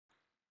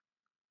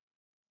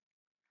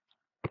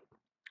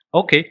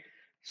Okay,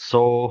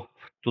 so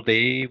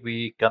today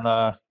we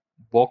gonna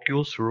walk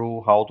you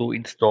through how to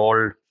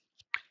install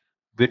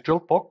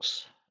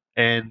Virtualbox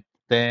and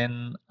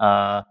then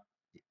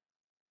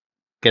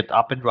get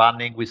up and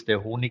running with the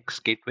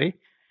Whonix gateway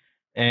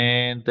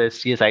and the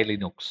CSI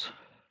Linux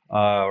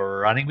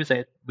running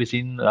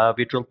within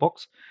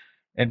Virtualbox.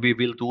 And we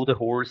will do the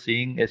whole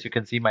thing. As you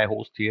can see, my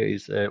host here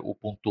is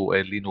Ubuntu,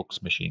 a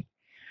Linux machine.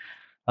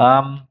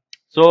 Um,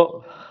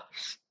 so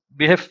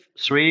we have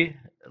three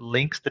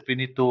links that we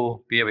need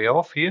to be aware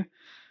of here.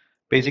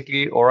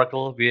 Basically,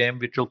 Oracle VM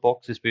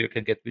VirtualBox is where you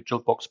can get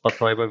VirtualBox, but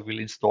however, we'll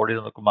install it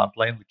on a command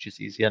line, which is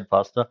easier and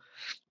faster.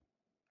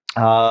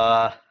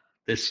 The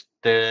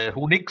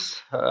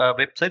Whonix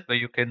website where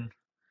you can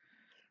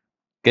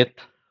get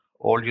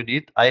all you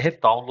need. I have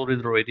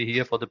downloaded already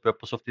here for the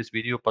purpose of this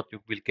video, but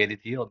you will get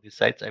it here on these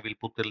sites. I will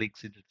put the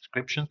links in the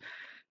description.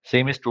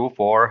 Same is true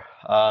for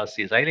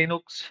CSI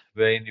Linux,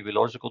 wherein you will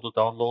also go to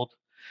download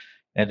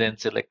and then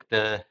select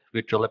the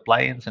virtual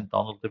appliance and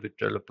download the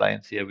virtual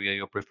appliance here via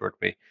your preferred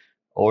way.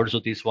 Also,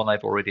 this one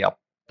I've already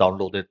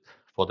downloaded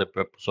for the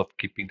purpose of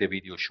keeping the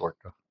video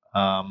shorter.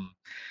 Um,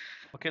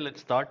 okay,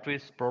 let's start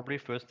with probably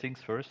first things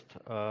first,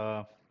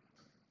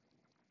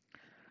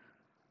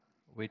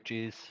 which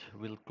is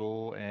we'll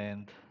go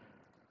and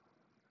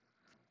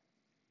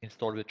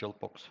install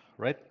VirtualBox,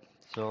 right?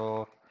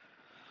 So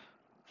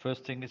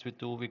first thing is we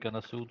do, we're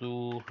gonna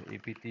sudo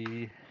apt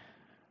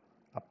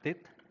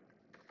update.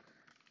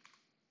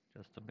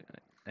 Just a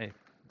minute. Hey,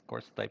 of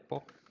course,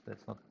 typo.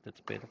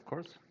 That's bad, of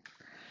course.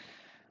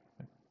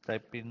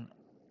 Type in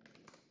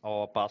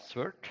our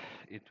password.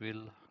 It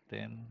will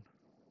then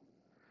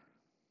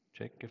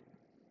check if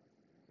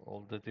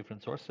all the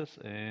different sources,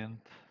 and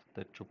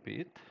that should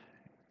be it.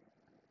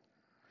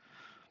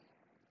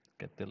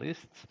 Get the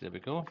list. There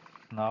we go.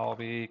 Now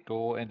we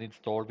go and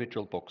install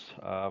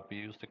VirtualBox. We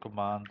use the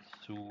command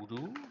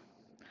sudo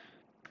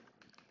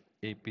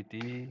apt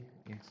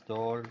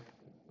install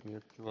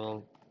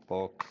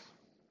VirtualBox.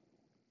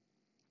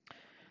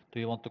 Do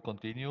you want to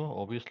continue?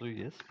 Obviously,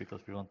 yes, because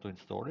we want to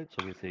install it.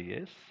 So we say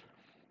yes.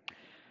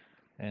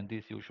 And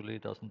this usually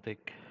doesn't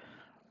take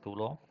too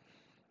long.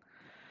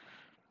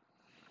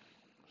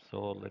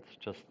 So let's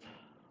just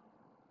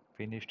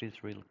finish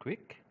this real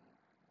quick.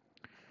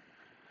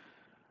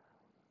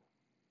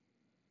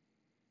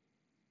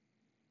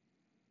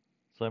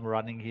 So I'm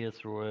running here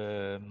through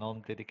a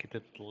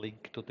non-dedicated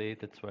link today.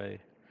 That's why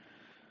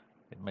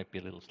it might be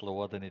a little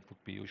slower than it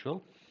would be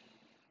usual.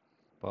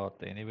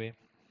 But anyway,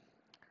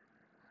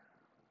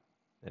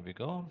 there we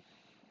go.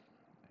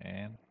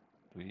 And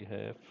we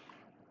have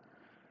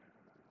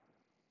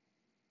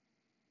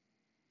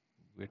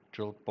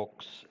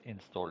VirtualBox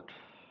installed.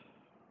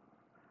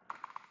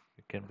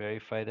 You can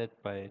verify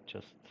that by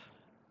just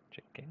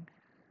checking,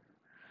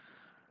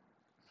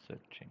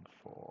 searching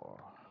for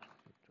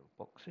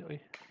VirtualBox here.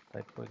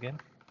 Typo again.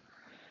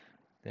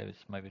 There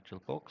is my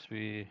VirtualBox.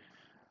 We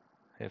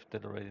have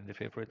that already in the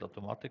favorite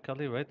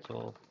automatically, right?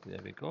 So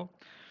there we go.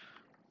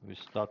 We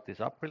start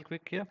this up real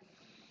quick here.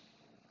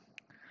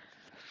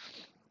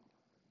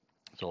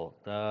 So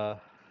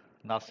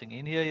nothing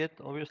in here yet,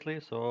 obviously.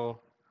 So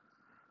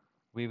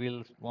we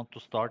will want to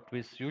start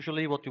with,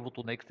 usually what you would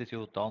do next is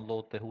you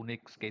download the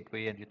Whonix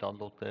gateway and you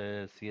download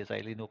the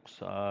CSI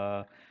Linux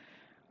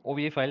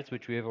OVA files,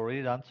 which we have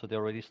already done. So they're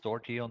already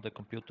stored here on the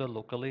computer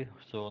locally.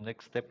 So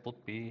next step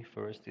would be,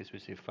 first is we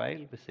say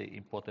file, we say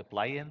import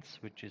appliance,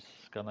 which is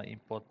gonna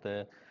import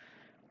the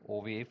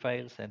OVA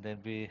files, and then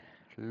we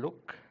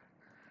look.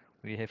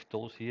 We have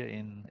those here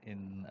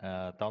in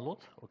download,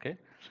 okay?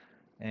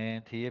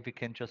 And here we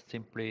can just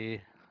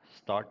simply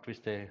start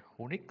with the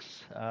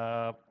Whonix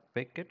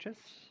packages,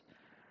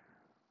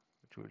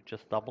 which we'll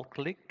just double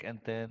click, and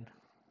then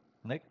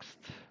next,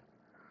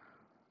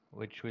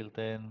 which will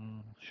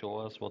then show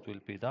us what will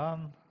be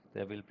done.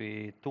 There will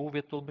be two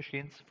virtual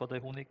machines for the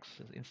Whonix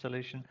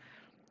installation.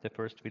 The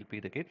first will be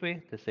the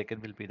gateway, the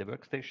second will be the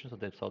workstation, so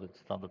that's how the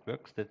standard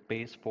works. The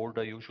base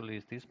folder usually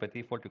is this by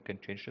default. You can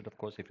change it, of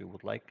course, if you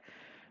would like.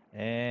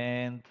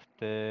 And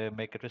the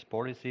MAC address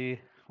policy,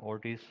 all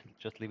these,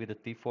 just leave it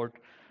at default.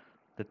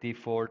 The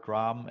default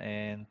RAM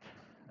and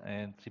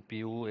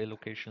CPU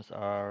allocations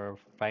are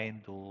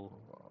fine to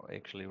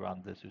actually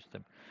run the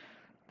system.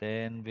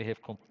 Then we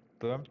have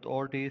confirmed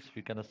all these.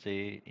 We're gonna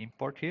say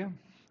import here.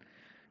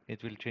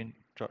 It will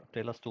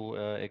tell us to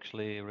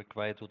actually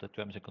require to the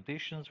terms and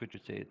conditions, which we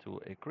say to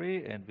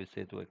agree, and we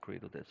say to agree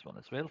to this one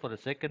as well for the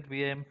second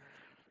VM,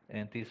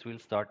 and this will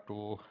start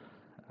to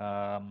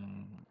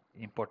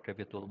import the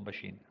virtual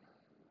machine.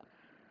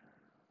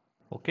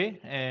 Okay,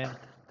 and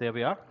there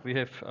we are. We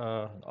have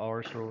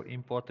also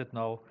imported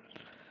now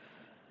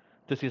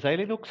the CSI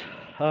Linux.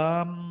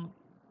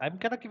 I'm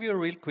gonna give you a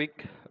real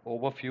quick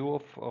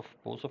overview of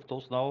both of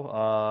those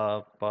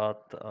now,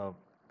 but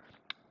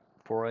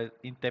for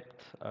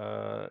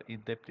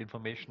in-depth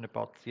information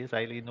about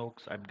CSI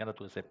Linux, I'm gonna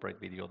do a separate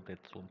video on that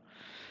soon.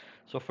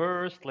 So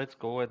first, let's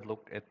go and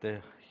look at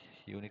the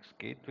Unix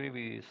gateway.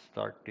 We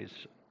start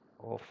this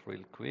off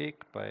real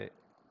quick by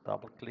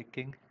double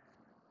clicking.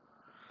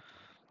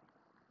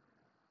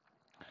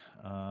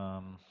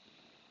 Um,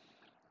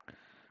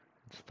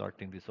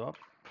 Starting this up.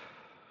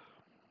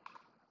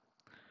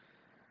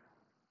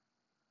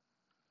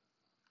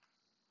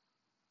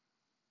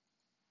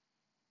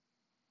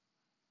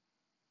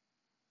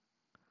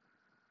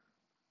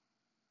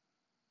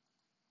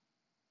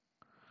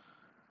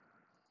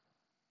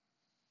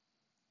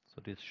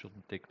 So this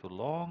shouldn't take too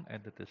long,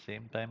 and at the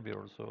same time we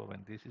also,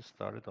 when this is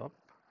started up,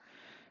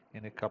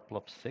 in a couple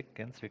of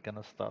seconds we're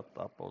gonna start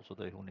up also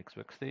the Whonix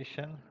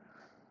workstation.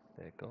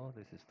 There you go,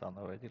 this is done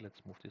already.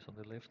 Let's move this on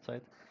the left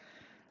side.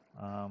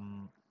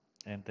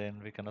 And then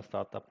we're gonna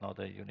start up now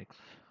the Unix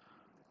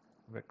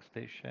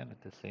workstation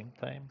at the same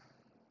time.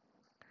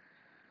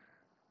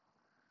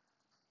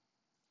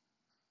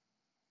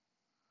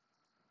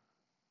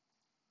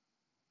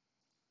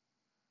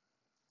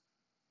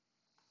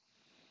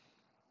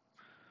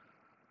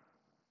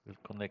 We'll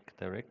connect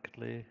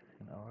directly.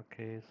 In our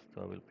case,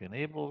 door will be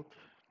enabled,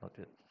 not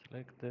yet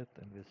selected,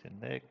 and we'll say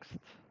next.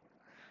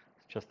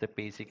 It's just the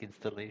basic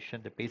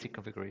installation, the basic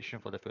configuration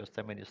for the first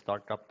time when you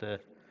start up the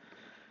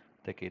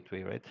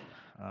gateway, right?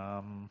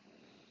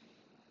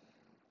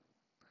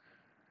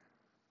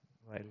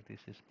 While this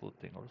is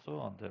booting also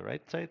on the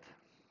right side,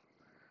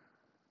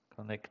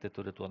 connected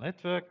to the door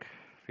network,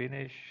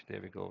 finish,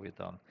 there we go, we're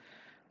done.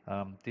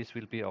 This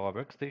will be our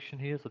workstation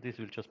here, so this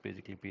will just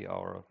basically be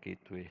our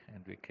gateway,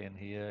 and we can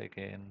here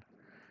again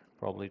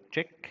probably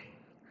check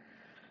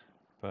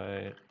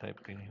by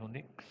typing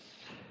Unix.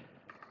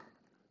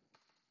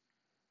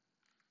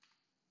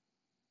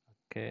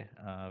 Okay,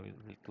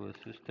 we'll do a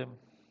system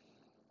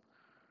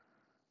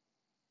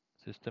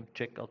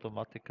check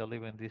automatically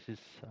when this is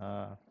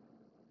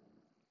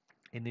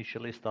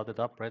initially started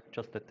up, right?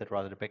 Just let that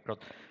run in the background.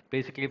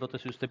 Basically, what the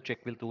system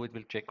check will do, it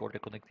will check all the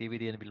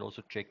connectivity and will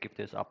also check if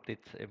there's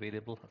updates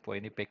available for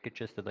any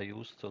packages that are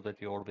used, so that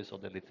you're always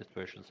on the latest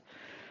versions.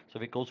 So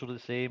we go through the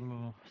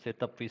same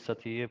setup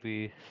wizard here.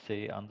 We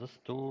say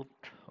understood.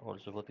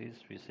 Also for this,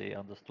 we say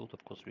understood.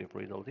 Of course, we have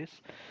read all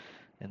this.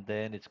 And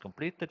then it's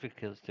completed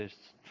because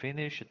there's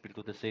finish. It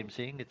will do the same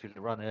thing. It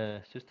will run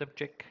a system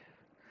check.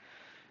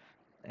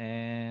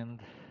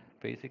 And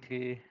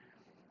basically,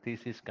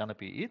 this is gonna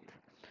be it.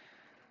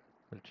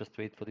 We'll just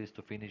wait for this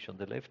to finish on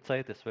the left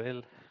side as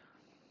well.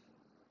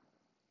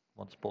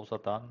 Once both are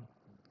done,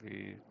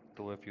 we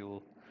do a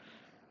few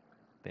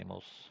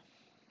demos.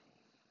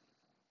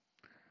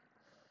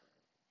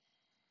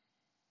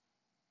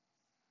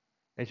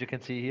 As you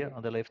can see here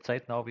on the left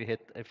side, now we had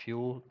a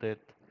few that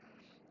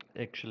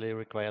actually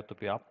require to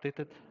be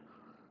updated.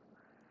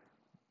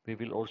 We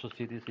will also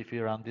see this if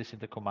you run this in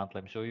the command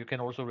line. So you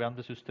can also run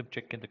the system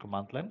check in the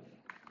command line.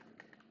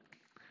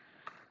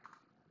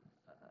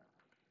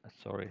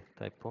 Sorry,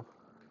 typo.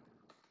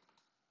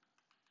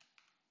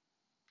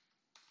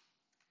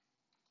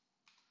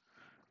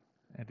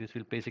 And this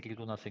will basically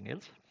do nothing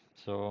else.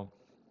 So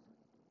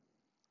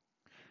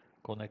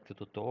connected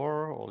to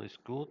door, all is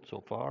good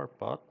so far,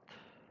 but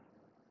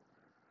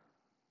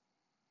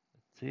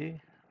let's see.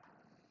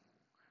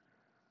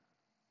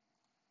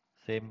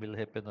 Same will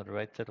happen on the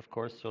right side, of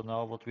course. So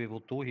now what we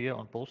will do here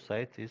on both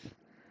sides is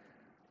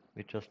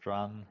we just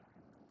run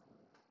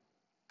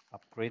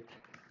upgrade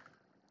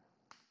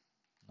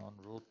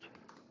non-root,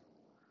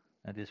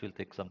 and this will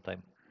take some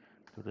time.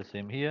 Do the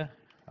same here,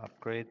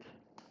 upgrade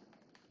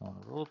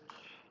non-root,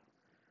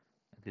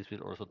 and this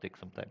will also take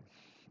some time.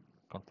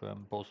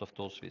 Confirm both of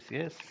those with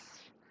yes.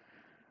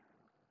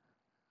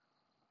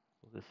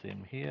 Do the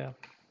same here.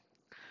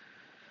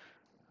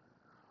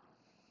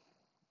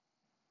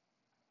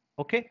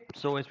 Okay,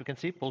 so as we can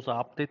see, both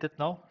are updated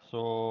now.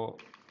 So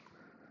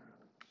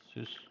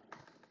just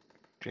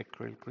check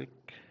real quick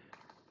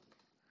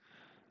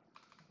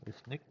with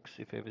Nix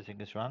if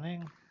everything is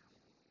running.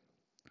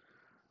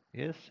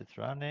 Yes, it's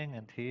running,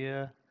 and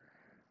here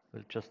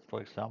we'll just,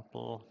 for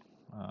example,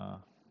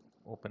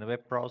 open a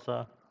web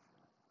browser.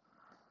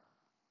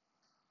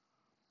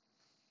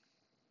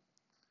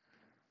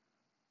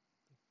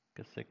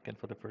 A second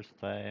for the first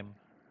time.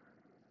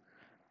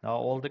 Now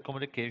all the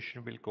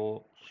communication will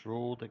go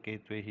through the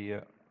gateway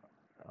here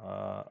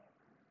on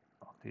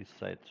this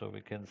side. So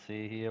we can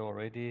see here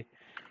already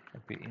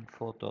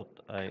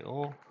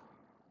info.io.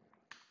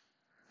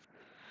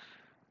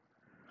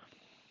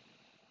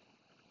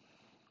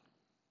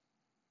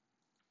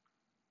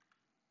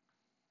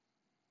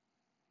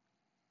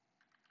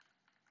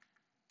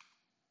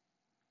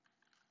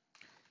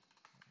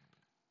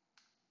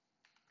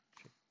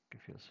 Check a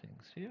few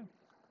things here.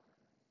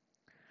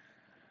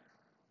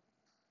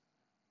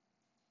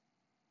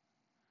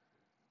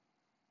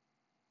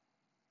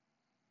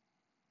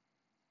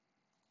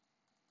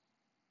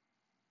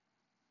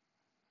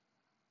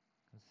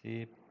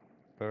 See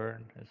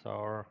Bern as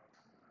our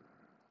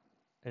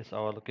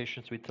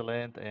location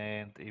Switzerland,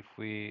 and if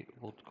we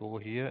would go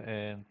here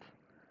and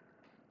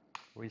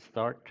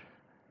restart,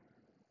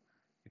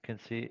 you can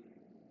see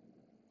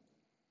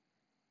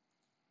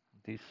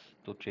this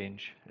to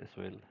change as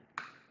well,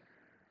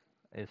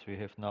 as we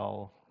have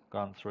now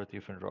gone through a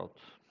different route.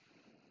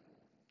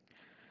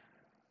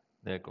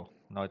 There you go.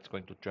 Now it's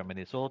going to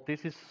Germany. So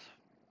this is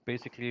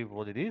basically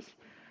what it is.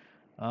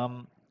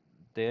 Um,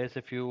 there's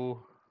a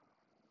few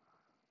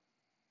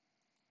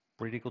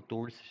pretty good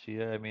tools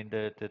here. I mean,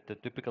 the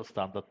typical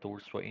standard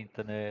tools for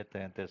internet,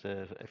 and there's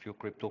a few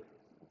crypto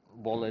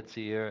wallets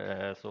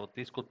here. So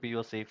this could be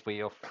your safe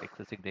way of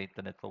accessing the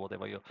internet for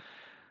whatever you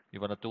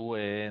want to do,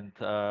 and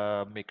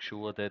make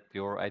sure that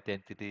your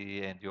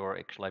identity and your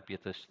actual IP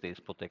address stays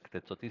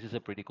protected. So this is a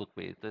pretty good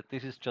way.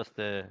 This is just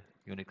a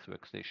Unix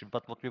workstation.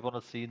 But what we want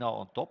to see now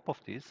on top of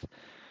this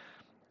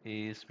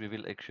is we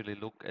will actually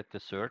look at the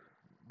third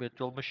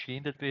virtual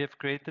machine that we have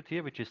created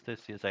here, which is the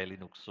CSI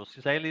Linux. So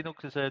CSI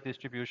Linux is a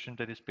distribution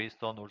that is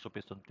also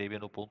based on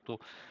Debian Ubuntu,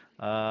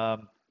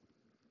 um,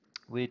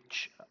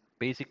 which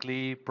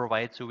basically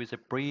provides you with a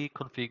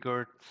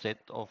pre-configured set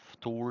of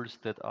tools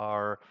that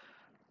are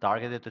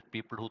targeted at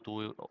people who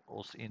do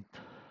OSINT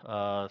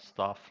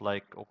stuff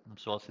like open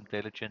source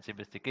intelligence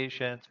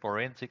investigations,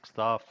 forensic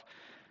stuff,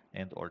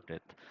 and all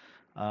that.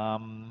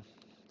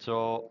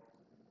 So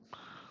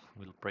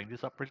we'll bring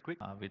this up real quick.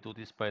 We do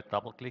this by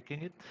double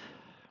clicking it.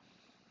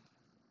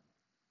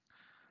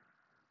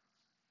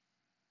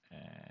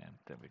 And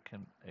then we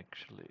can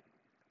actually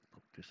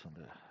put this on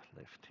the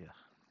left here.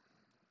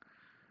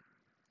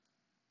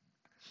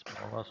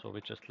 Smaller, so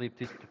we just leave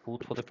this to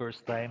boot for the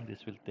first time.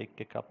 This will take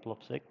a couple of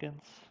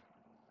seconds.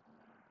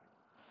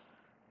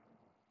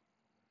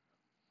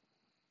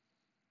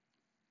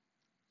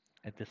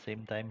 At the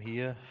same time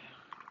here,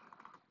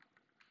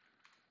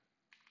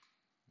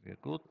 we're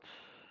good.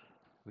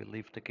 We'll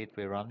leave the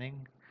gateway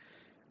running,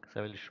 because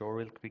I will show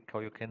real quick how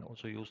you can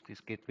also use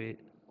this gateway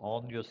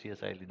on your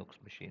CSI Linux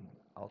machine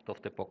out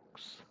of the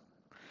box.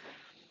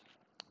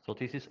 So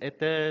this is at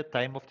the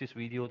time of this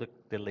video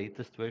the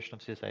latest version of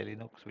CSI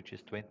Linux, which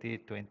is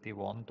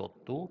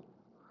 2021.2.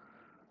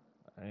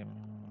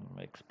 I'm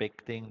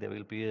expecting there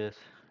will be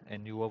a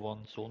newer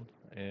one soon.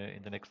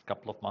 In the next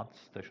couple of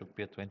months, there should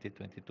be a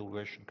 2022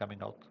 version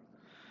coming out.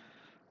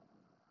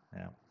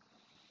 Yeah.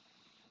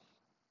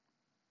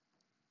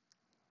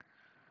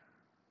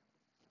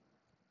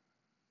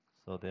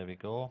 So there we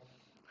go.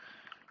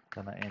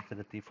 Gonna enter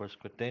the default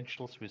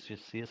credentials with your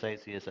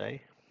CSI,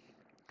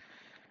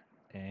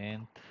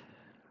 and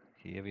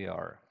here we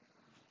are.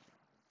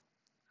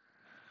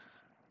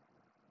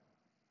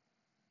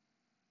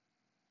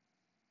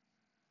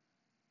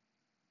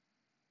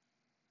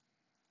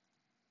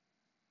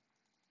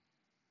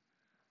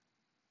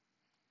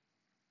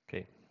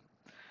 Okay.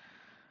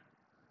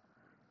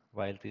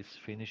 While this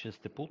finishes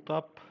the boot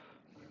up,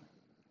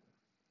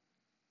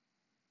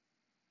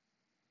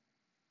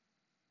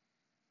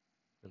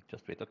 we'll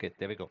just wait. Okay,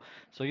 there we go.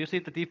 So you see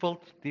the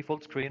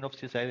default screen of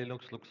CSI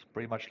Linux looks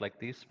pretty much like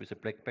this with a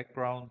black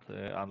background,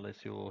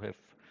 unless you have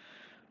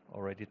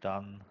already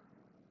done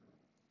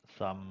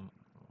some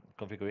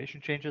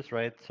configuration changes,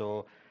 right?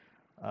 So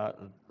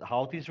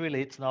how this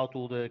relates now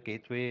to the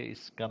gateway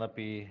is gonna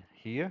be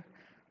here.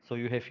 So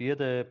you have here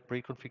the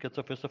pre-configured.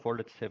 So first of all,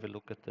 let's have a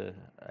look at the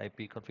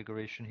IP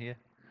configuration here.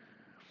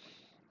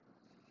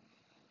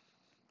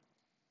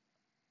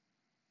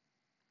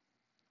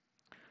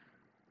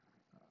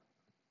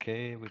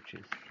 Okay, which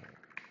is,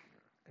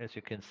 as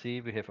you can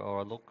see, we have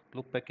our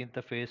loopback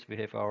interface, we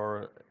have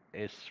our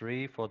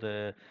S3 for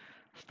the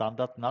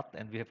standard NAT,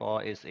 and we have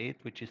our S8,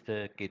 which is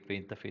the gateway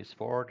interface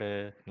for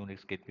the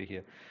Unix gateway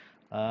here.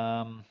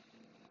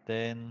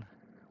 Then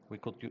we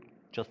could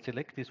just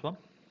select this one,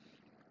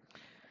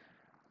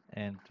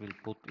 and we'll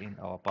put in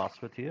our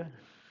password here,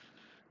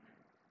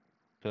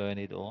 turn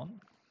it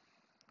on,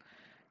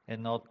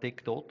 and now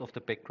take note of the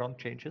background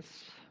changes.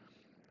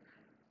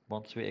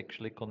 Once we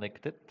actually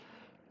connect it,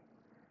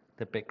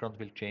 the background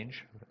will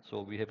change.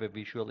 So we have a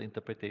visual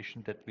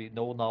interpretation that we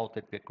know now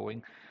that we're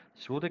going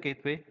through the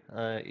gateway,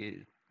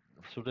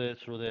 through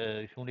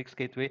the Unix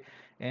gateway,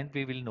 and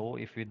we will know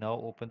if we now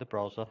open the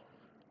browser.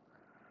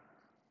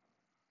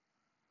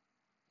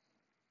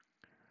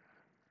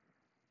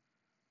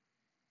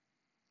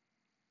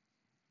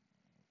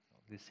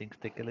 These things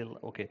take a little.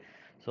 Okay,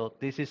 so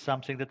this is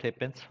something that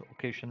happens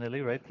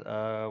occasionally,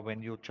 right?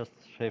 When you just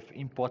have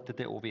imported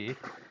the OVA.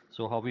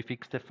 So how we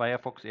fix the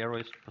Firefox error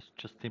is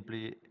just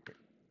simply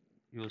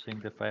using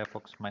the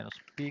Firefox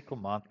 -p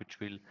command, which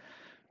will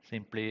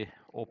simply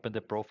open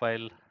the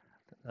profile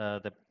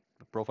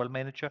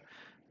manager.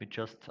 We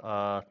just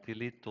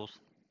delete those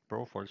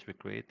profiles. We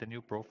create a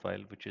new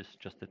profile, which is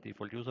just the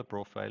default user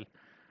profile,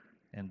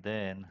 and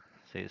then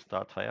say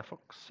start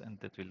Firefox, and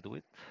that will do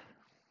it.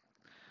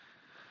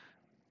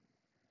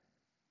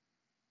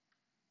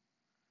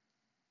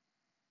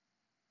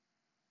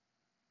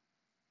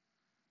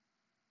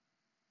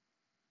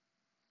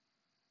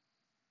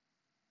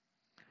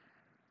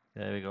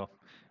 There we go.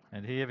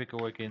 And here we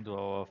go again to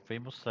our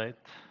famous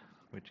site,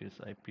 which is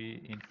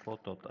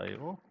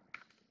ipinfo.io.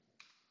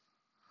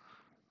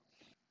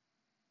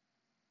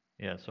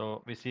 Yeah,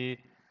 so we see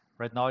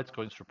right now it's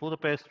going through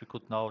Budapest. We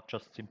could now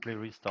just simply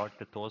restart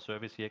the Tor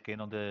service here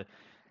again on the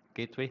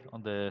gateway,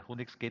 on the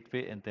Whonix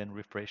gateway, and then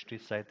refresh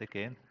this site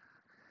again.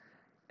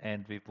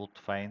 And we would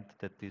find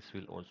that this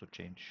will also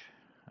change.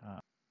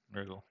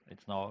 There you go.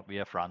 It's now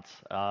via France.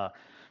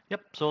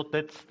 Yep, so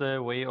that's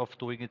the way of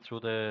doing it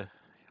through the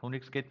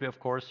Unix gateway, of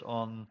course.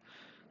 On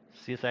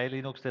CSI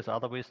Linux, there's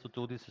other ways to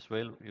do this as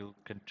well. You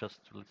can just,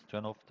 let's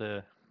turn off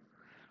the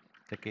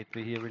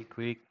gateway here real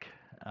quick.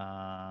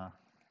 Uh,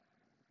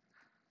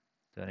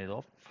 Turn it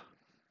off.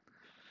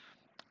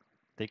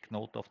 Take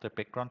note of the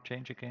background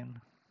change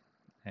again,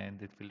 and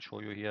it will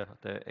show you here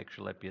the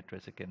actual IP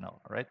address again now,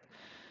 right?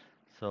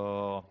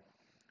 So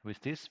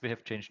with this, we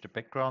have changed the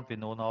background. We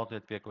know now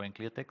that we are going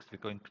clear text. We're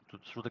going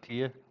through the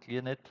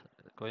clear net,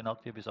 going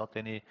out here without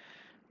any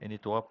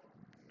Tor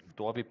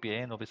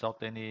VPN or without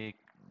any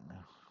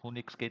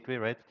Unix gateway,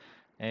 right?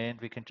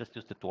 And we can just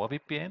use the Tor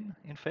VPN,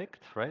 in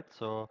fact, right?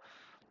 So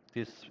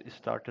this is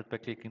started by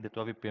clicking the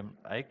Tor VPN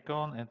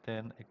icon and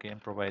then again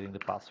providing the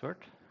password.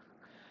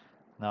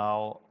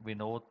 Now we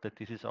know that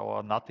this is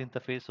our NAT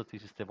interface, so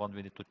this is the one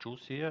we need to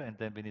choose here, and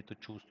then we need to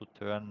choose to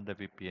turn the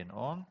VPN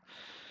on.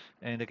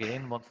 And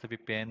again, once the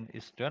VPN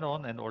is turned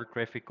on and all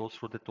traffic goes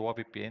through the Tor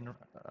VPN,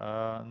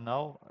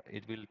 now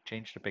it will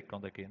change the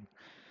background again.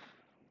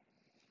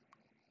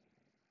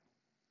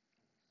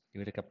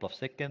 Give it a couple of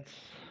seconds.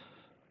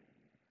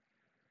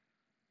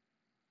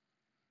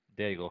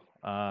 There you go.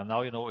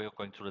 Now you know you're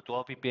going through the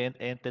Tor VPN,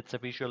 and that's a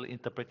visual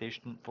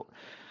interpretation for,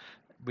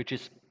 which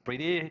is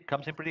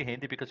comes in pretty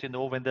handy because you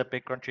know when the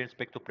background changes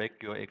back to black,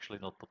 you're actually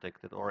not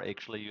protected, or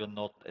actually you're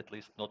not, at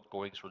least not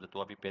going through the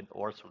Tor VPN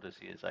or through the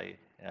CSI,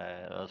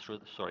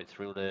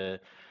 through the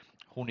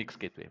Whonix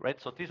gateway,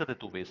 right? So these are the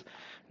two ways.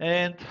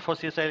 And for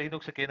CSI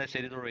Linux, again, I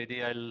said it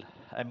already,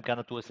 I'm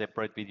gonna do a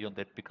separate video on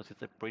that because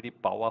it's a pretty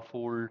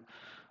powerful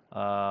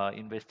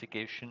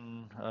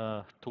investigation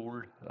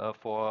tool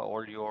for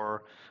all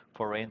your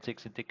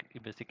forensics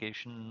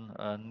investigation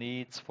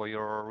needs, for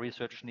your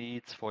research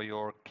needs, for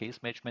your case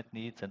management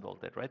needs, and all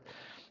that, right?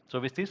 So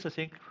with this, I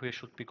think we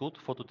should be good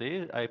for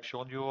today. I've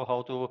shown you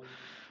how to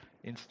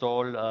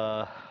install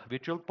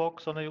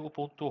Virtualbox on a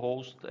Ubuntu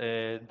host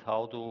and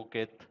how to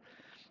get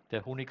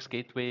the Whonix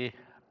gateway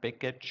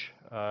package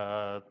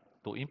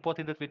to import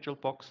in the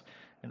Virtualbox,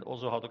 and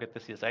also how to get the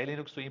CSI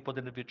Linux to import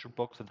in the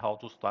Virtualbox, and how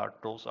to start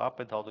those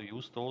up and how to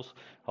use those,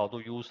 how to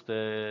use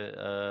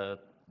the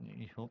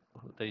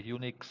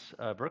Unix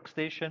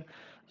workstation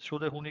through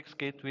the Whonix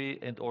gateway,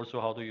 and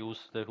also how to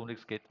use the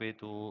Whonix gateway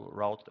to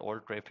route all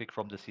traffic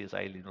from the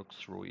CSI Linux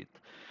through it.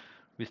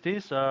 With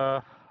this,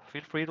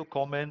 feel free to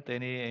comment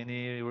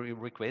any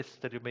requests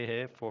that you may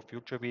have for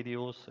future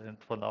videos. And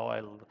for now,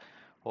 I'll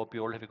hope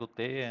you all have a good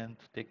day and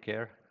take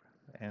care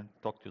and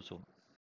talk to you soon.